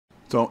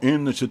So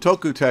in the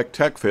ShotokuTech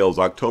Tech Fails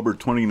October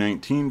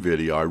 2019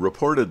 video, I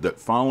reported that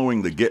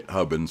following the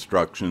GitHub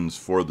instructions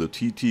for the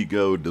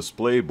TTGO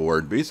display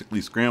board basically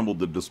scrambled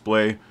the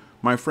display.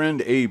 My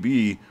friend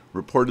AB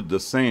reported the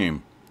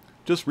same.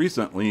 Just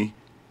recently,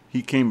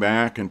 he came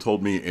back and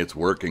told me it's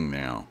working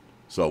now.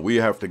 So we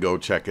have to go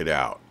check it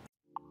out.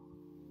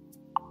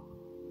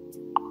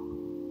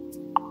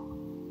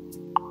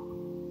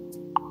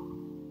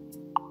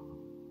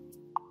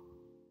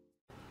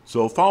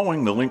 So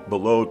following the link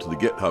below to the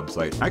GitHub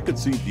site, I could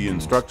see the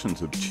instructions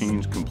have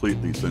changed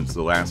completely since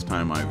the last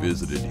time I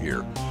visited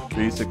here.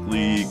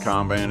 Basically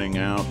commenting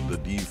out the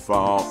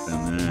default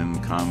and then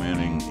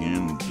commenting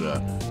in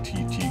the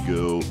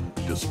TTGO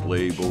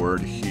display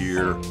board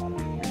here.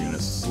 You're going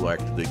to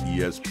select the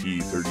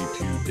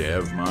ESP32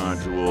 dev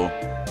module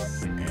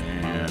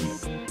and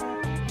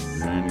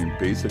then you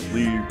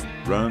basically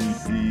run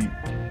the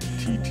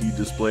TT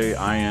display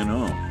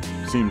INO.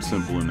 Seems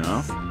simple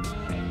enough.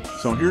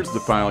 So here's the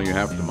file you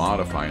have to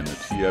modify in the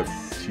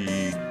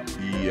TFT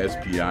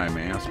ESPI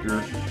master,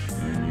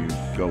 and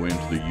you go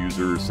into the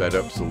user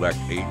setup select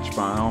H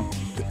file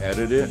to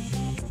edit it.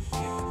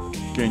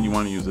 Again, you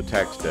want to use a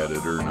text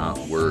editor, not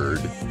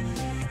Word.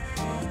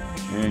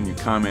 And you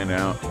comment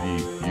out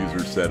the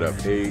user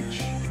setup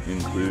H,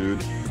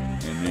 include,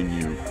 and then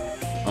you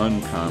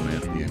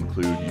uncomment the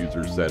include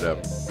user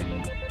setup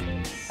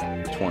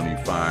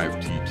 25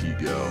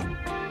 TTGO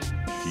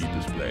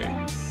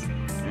T-Display.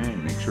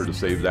 And make sure to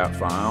save that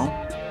file.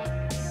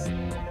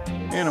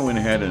 And I went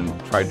ahead and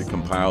tried to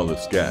compile the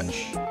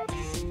sketch.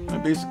 I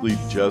basically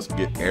just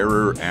get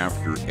error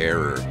after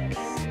error,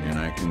 and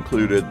I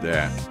concluded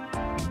that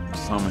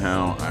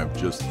somehow I've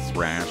just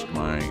thrashed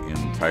my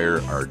entire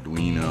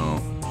Arduino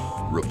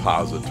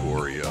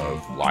repository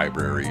of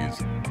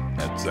libraries,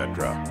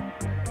 etc.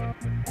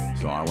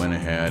 So I went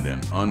ahead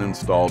and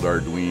uninstalled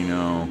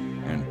Arduino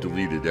and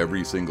deleted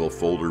every single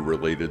folder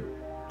related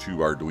to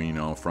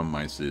Arduino from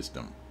my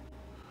system.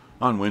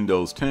 On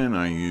Windows 10,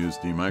 I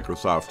used the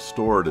Microsoft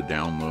Store to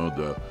download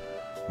the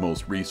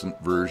most recent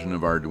version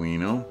of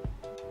Arduino.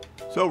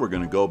 So we're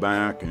going to go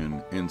back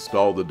and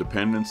install the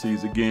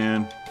dependencies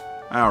again.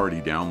 I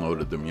already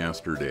downloaded them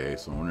yesterday,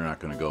 so we're not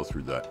going to go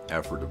through the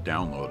effort of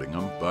downloading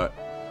them, but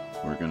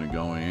we're going to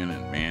go in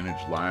and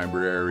manage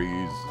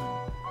libraries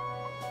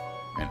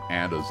and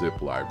add a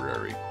zip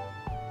library.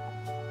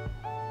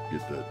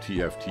 Get the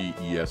TFT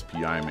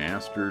ESPI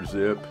master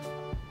zip.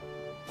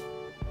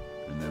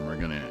 And then we're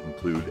going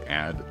to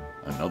add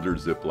another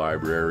zip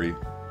library,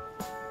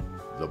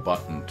 the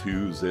button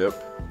 2 zip.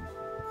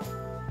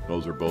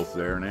 Those are both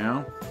there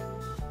now.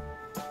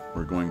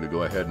 We're going to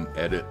go ahead and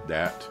edit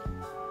that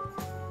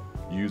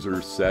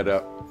user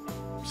setup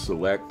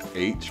select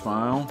H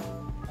file.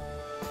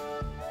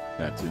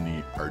 That's in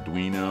the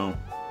Arduino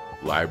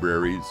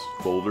libraries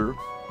folder,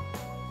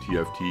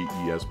 TFT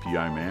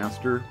ESPI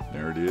master.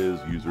 There it is,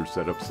 user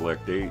setup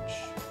select H.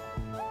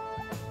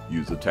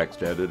 Use the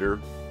text editor.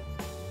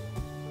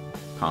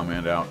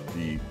 Comment out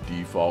the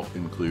default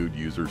include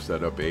user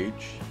setup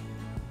H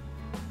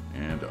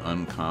and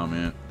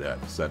uncomment that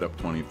setup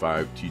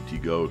 25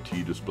 TTGO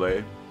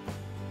T-Display.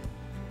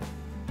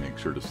 Make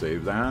sure to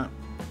save that.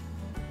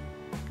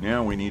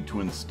 Now we need to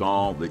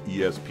install the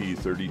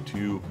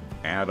ESP32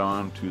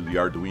 add-on to the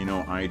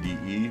Arduino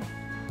IDE.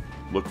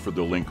 Look for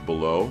the link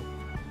below.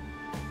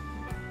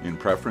 In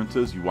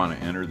preferences, you want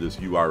to enter this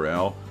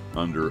URL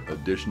under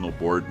additional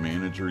board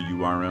manager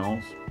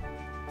URLs.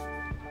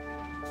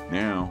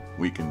 Now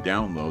we can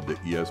download the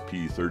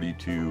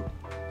ESP32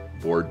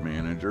 board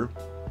manager.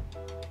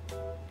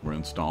 We're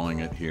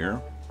installing it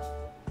here.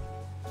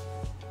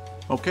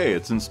 Okay,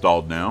 it's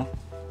installed now.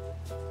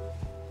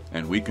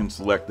 And we can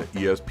select the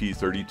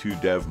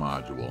ESP32 dev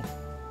module.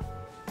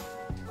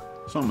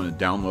 So I'm going to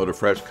download a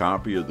fresh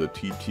copy of the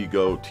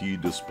TTGO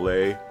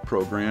T-Display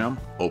program.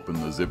 Open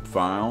the zip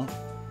file.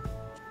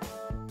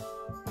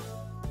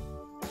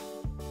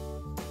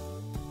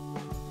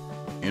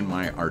 In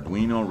my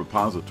Arduino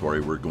repository,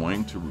 we're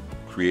going to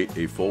create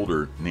a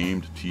folder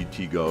named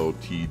TTGO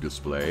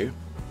T-Display.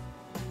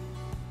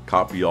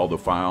 Copy all the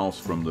files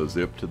from the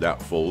zip to that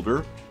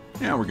folder.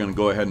 Now we're going to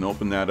go ahead and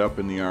open that up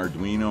in the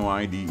Arduino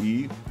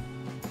IDE.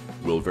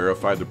 We'll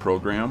verify the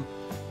program.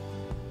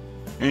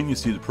 And you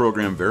see the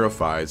program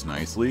verifies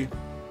nicely.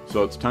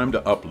 So it's time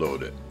to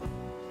upload it.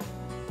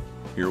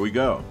 Here we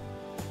go.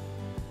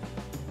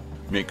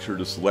 Make sure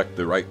to select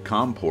the right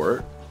COM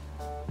port.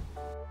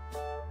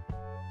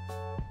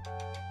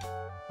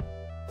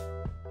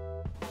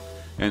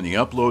 And the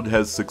upload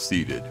has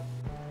succeeded.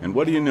 And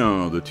what do you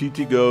know, the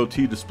TTGO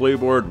T-Display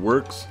board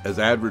works as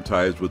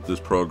advertised with this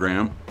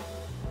program,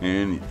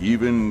 and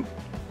even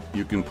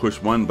you can push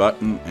one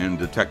button and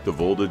detect the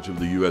voltage of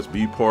the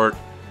USB port,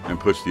 and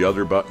push the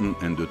other button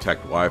and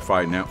detect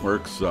Wi-Fi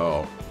networks.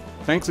 So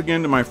thanks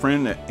again to my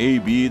friend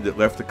AB that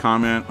left a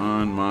comment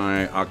on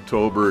my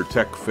October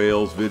Tech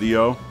Fails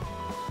video.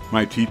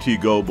 My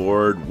TTGO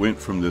board went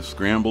from this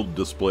scrambled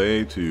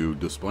display to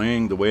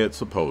displaying the way it's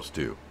supposed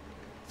to.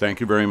 Thank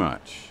you very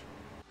much.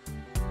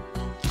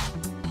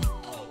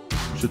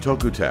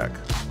 ShotokuTech,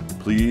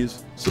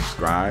 Please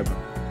subscribe,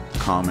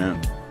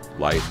 comment,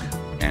 like,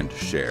 and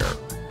share.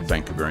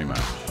 Thank you very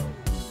much.